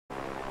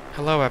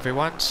Hello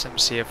everyone,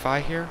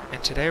 SimCFI here,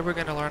 and today we're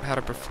going to learn how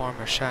to perform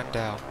a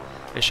chandelle.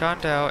 A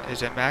chandelle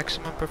is a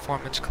maximum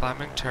performance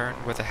climbing turn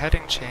with a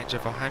heading change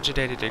of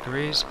 180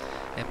 degrees,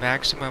 a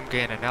maximum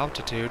gain in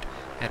altitude,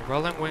 and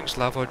rolling wings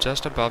level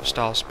just above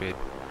stall speed.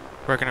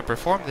 We're going to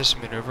perform this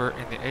maneuver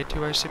in the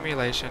A2A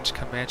Simulations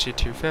Comanche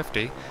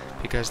 250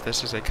 because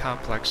this is a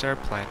complex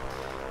airplane.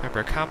 Remember,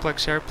 a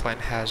complex airplane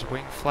has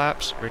wing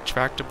flaps,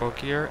 retractable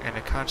gear, and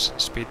a constant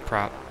speed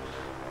prop.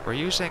 We're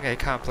using a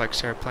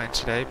complex airplane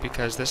today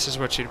because this is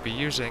what you'd be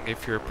using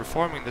if you're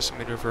performing this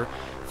maneuver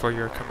for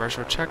your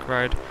commercial check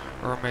ride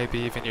or maybe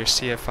even your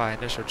CFI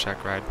initial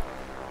check ride.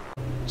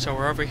 So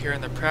we're over here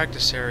in the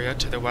practice area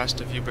to the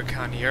west of Yuba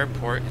County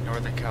Airport in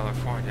Northern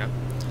California.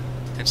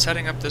 In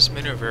setting up this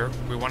maneuver,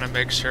 we want to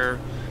make sure,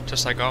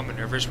 just like all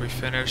maneuvers, we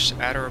finish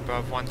at or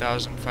above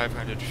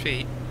 1,500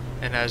 feet,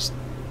 and as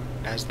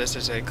this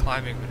is a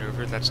climbing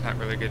maneuver, that's not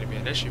really going to be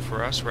an issue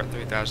for us. We're at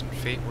 3,000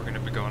 feet, we're going to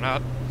be going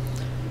up.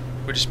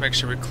 We just make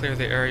sure we clear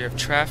the area of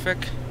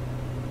traffic.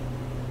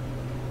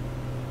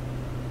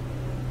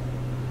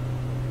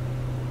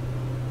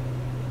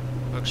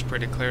 Looks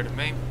pretty clear to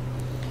me.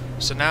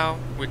 So now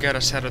we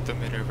gotta set up the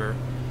maneuver.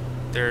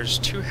 There's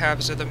two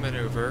halves of the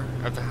maneuver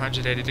of the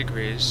 180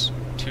 degrees,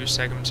 two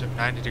segments of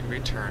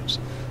 90-degree turns.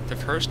 The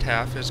first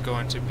half is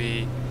going to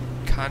be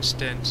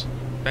constant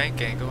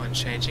bank angle and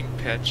changing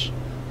pitch,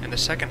 and the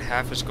second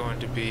half is going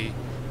to be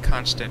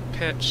constant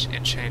pitch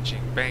and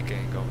changing bank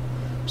angle.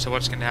 So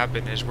what's going to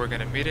happen is we're going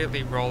to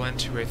immediately roll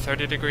into a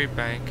 30-degree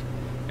bank,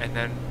 and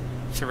then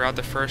throughout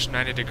the first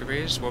 90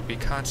 degrees we'll be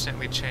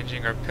constantly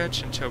changing our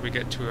pitch until we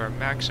get to our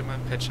maximum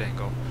pitch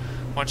angle.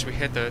 Once we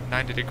hit the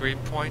 90-degree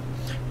point,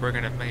 we're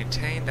going to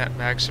maintain that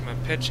maximum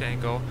pitch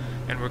angle,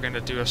 and we're going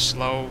to do a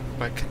slow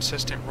but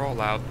consistent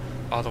rollout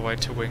all the way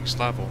to wings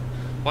level.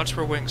 Once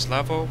we're wings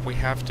level, we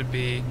have to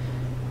be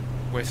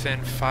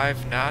within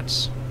 5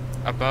 knots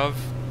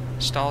above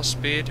stall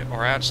speed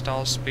or at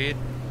stall speed,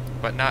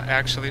 but not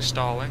actually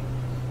stalling,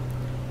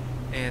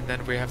 and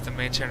then we have to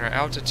maintain our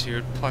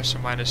altitude plus or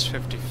minus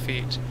 50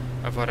 feet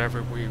of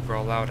whatever we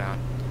roll out on.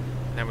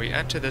 And then we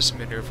enter this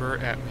maneuver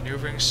at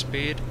maneuvering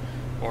speed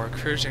or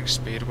cruising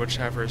speed,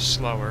 whichever is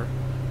slower.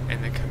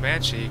 In the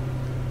Comanche,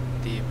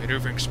 the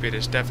maneuvering speed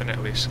is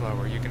definitely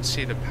slower. You can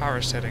see the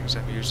power settings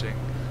I'm using,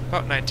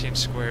 about 19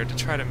 squared, to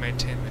try to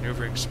maintain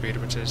maneuvering speed,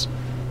 which is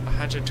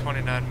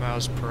 129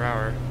 miles per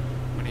hour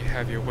when you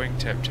have your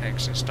wingtip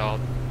tanks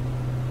installed.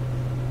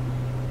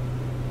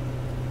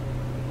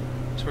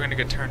 So we're going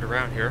to get turned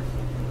around here,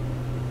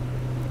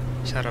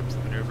 set up the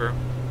maneuver,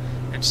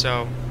 and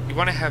so you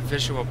want to have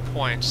visual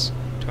points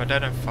to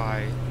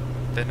identify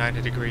the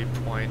 90-degree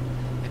point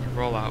and your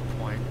rollout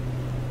point.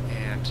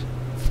 And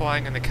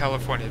flying in the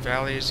California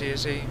Valley is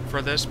easy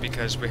for this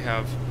because we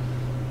have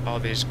all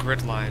these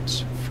grid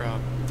lines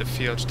from the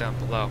fields down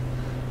below.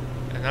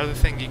 Another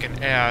thing you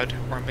can add,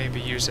 or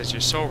maybe use as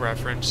your sole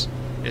reference,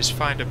 is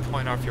find a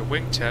point off your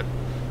wingtip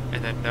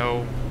and then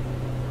know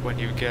when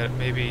you get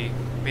maybe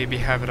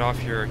have it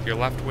off your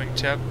left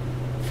wingtip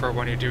for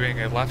when you're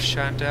doing a left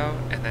chandelle,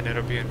 and then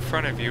it'll be in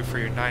front of you for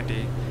your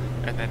 90,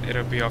 and then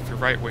it'll be off your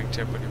right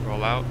wingtip when you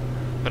roll out.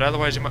 But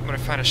otherwise you might want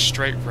to find a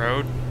straight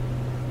road,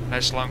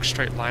 nice long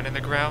straight line in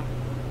the ground,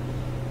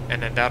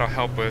 and then that'll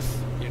help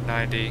with your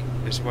 90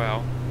 as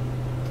well.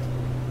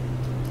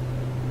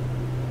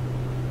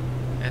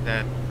 And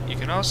then you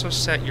can also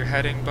set your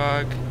heading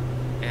bug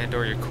and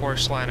or your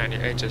course line on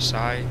your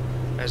HSI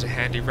as a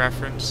handy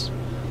reference,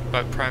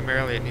 but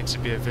primarily it needs to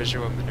be a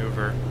visual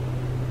maneuver.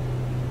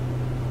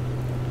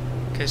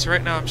 Okay, so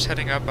right now I'm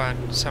setting up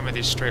on some of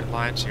these straight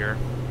lines here,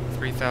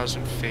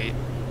 3,000 feet.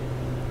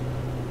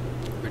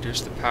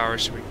 Reduce the power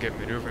so we can get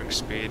maneuvering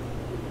speed.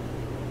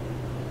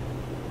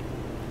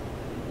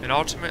 And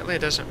ultimately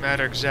it doesn't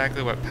matter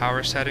exactly what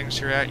power settings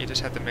you're at, you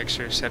just have to make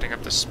sure you're setting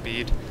up the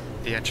speed,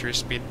 the entry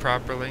speed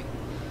properly.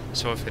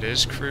 So if it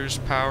is cruise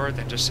power,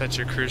 then just set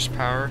your cruise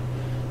power,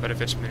 but if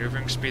it's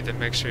maneuvering speed, then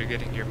make sure you're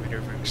getting your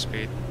maneuvering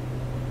speed.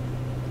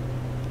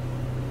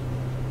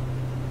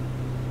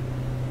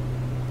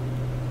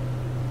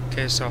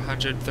 Okay, so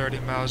 130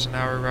 miles an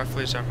hour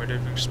roughly is our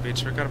maneuvering speed,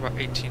 so we've got about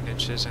 18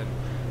 inches and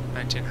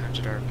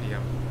 1900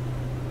 RPM.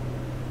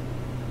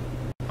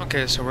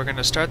 Okay, so we're going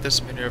to start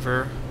this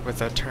maneuver with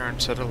a turn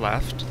to the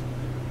left.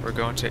 We're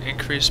going to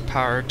increase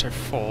power to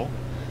full.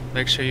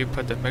 Make sure you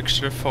put the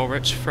mixture to full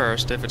rich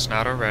first if it's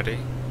not already,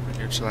 and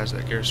neutralize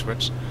that gear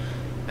switch.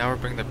 Now we'll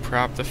bring the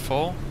prop to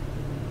full.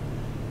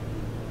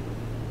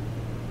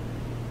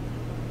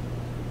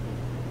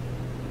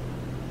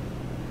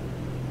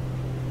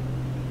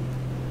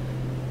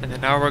 And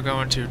then now we're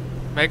going to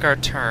make our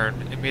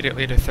turn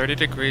immediately to 30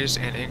 degrees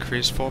and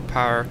increase full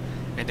power,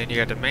 and then you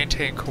got to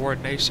maintain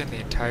coordination the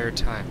entire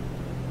time.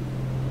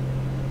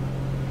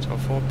 So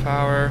full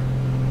power,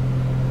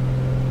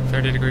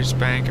 30 degrees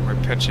bank, and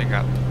we're pitching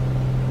up.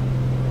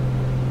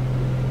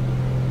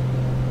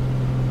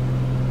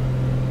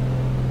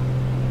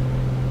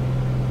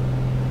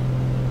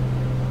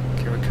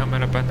 Okay, we're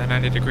coming up on the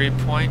 90-degree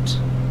point.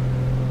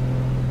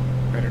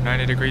 We're at our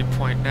 90-degree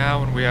point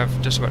now, and we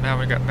have just about now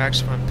we got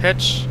maximum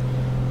pitch.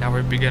 Now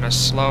we begin a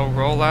slow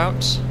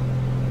rollout.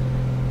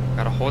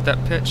 Gotta hold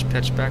that pitch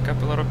back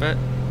up a little bit.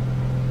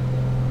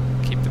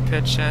 Keep the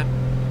pitch in.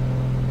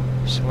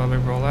 Slowly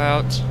roll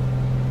out.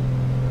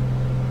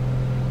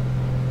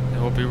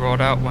 It will be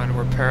rolled out when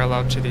we're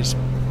parallel to these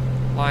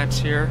lines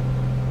here.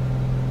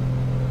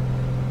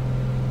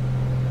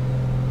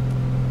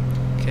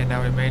 Okay,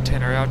 now we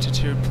maintain our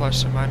altitude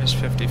plus or minus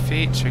 50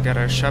 feet, so we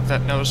gotta shove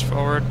that nose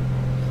forward.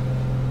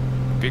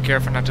 Be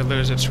careful not to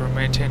lose it, so we're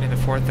maintaining the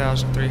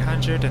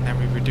 4,300, and then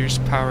we reduce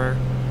power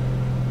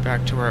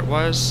back to where it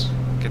was.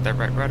 Get that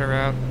right rudder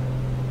out.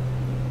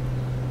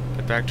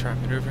 Get back to our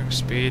maneuvering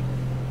speed.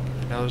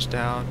 Get the nose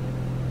down.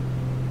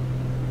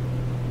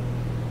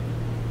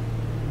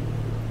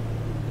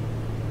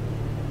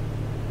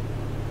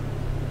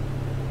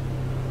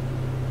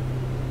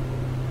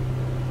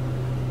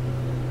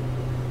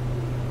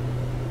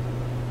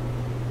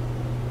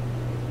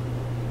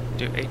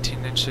 Do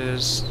 18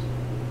 inches.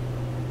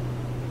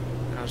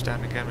 Nose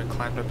down again, we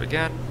climbed up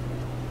again.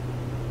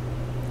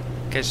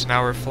 Okay, so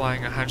now we're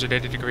flying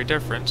 180 degree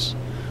difference.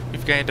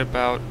 We've gained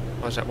about,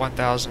 what was that,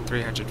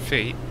 1,300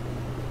 feet.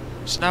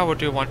 So now we'll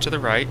do one to the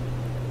right.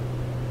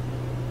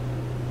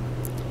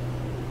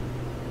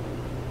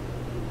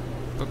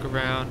 Look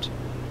around.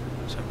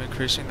 So I'm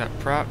increasing that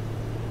prop.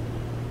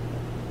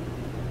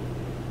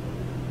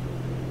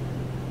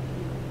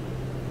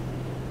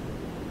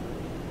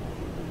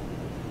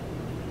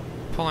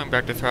 Pulling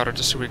back the throttle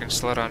just so we can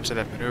slow down to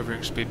that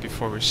maneuvering speed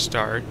before we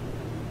start.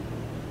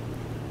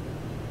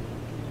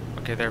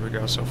 Okay, there we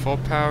go. So full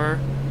power.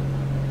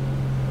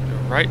 Do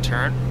a right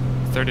turn.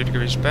 30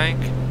 degrees bank.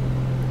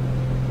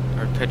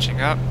 We're pitching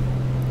up.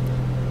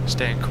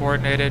 Staying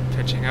coordinated.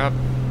 Pitching up.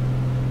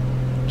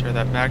 To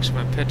that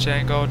maximum pitch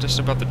angle. Just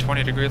about the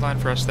 20 degree line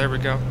for us. There we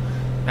go.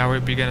 Now we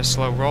begin a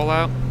slow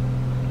rollout.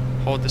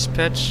 Hold this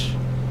pitch.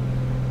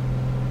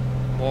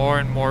 More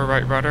and more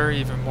right rudder.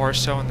 Even more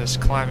so in this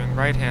climbing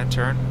right hand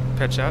turn.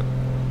 Pitch up.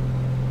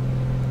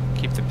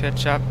 Keep the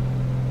pitch up.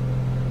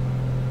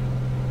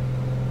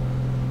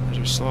 As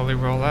we slowly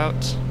roll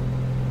out,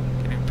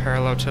 getting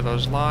parallel to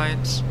those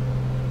lines,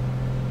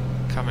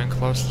 coming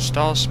close to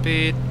stall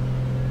speed.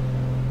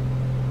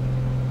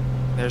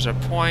 There's our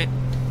point,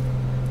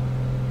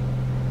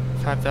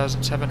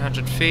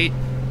 5,700 feet.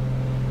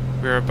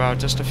 We're about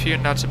just a few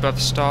knots above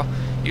the stall.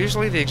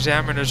 Usually the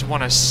examiners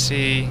want to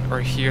see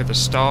or hear the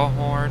stall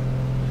horn,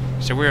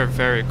 so we are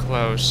very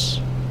close.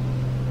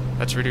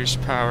 Let's reduce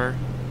power.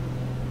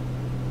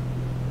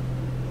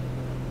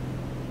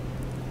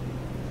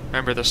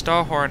 Remember, the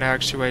stall horn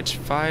actuates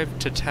 5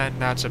 to 10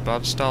 knots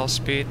above stall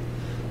speed,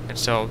 and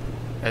so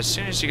as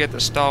soon as you get the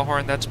stall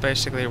horn, that's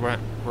basically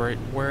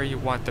where you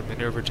want the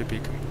maneuver to be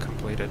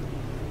completed.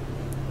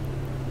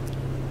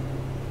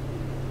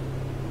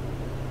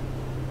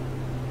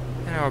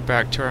 And now we're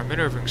back to our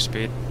maneuvering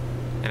speed,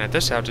 and at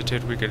this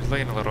altitude we could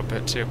lean a little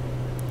bit too.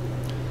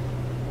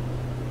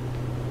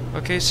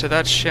 Okay, so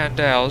that's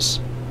Chandelles.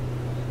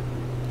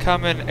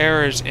 Common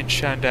errors in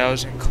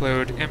Chandelles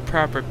include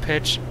improper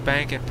pitch,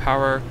 bank, and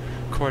power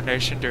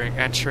coordination during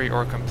entry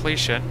or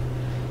completion,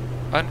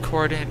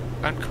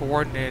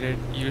 uncoordinated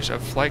use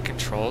of flight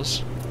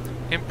controls,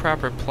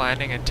 improper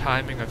planning and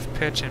timing of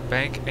pitch and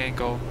bank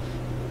angle,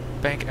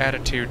 bank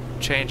attitude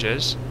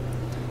changes,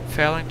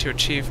 failing to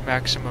achieve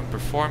maximum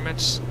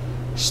performance,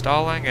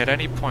 stalling at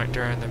any point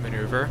during the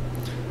maneuver,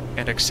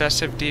 and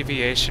excessive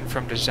deviation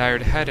from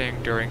desired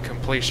heading during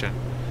completion.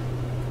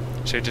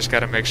 So you just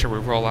got to make sure we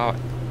roll out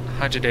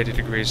 180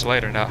 degrees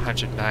later, not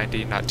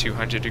 190, not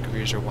 200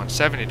 degrees or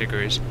 170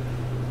 degrees.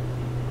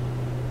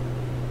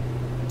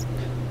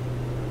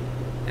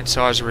 And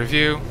so as a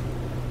review,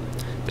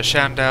 the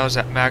Chandelles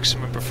at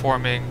maximum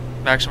performance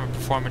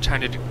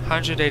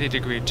 180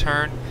 degree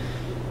turn,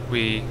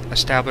 we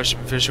establish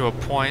some visual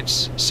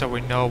points so we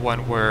know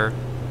when we're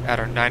at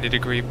our 90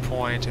 degree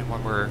point and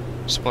when we're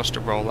supposed to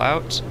roll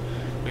out.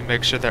 We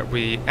make sure that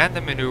we end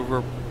the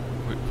maneuver,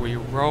 we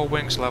roll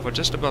wings level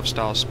just above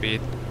stall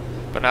speed,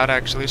 but not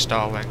actually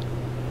stalling.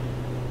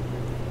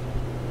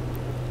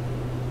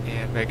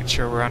 And making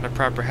sure we're on the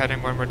proper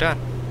heading when we're done.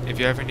 If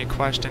you have any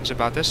questions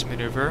about this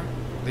maneuver,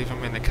 leave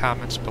them in the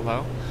comments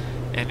below.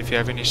 And if you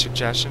have any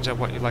suggestions of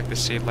what you'd like to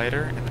see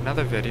later in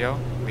another video,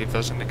 leave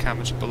those in the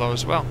comments below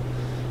as well.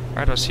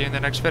 Alright, I'll see you in the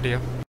next video.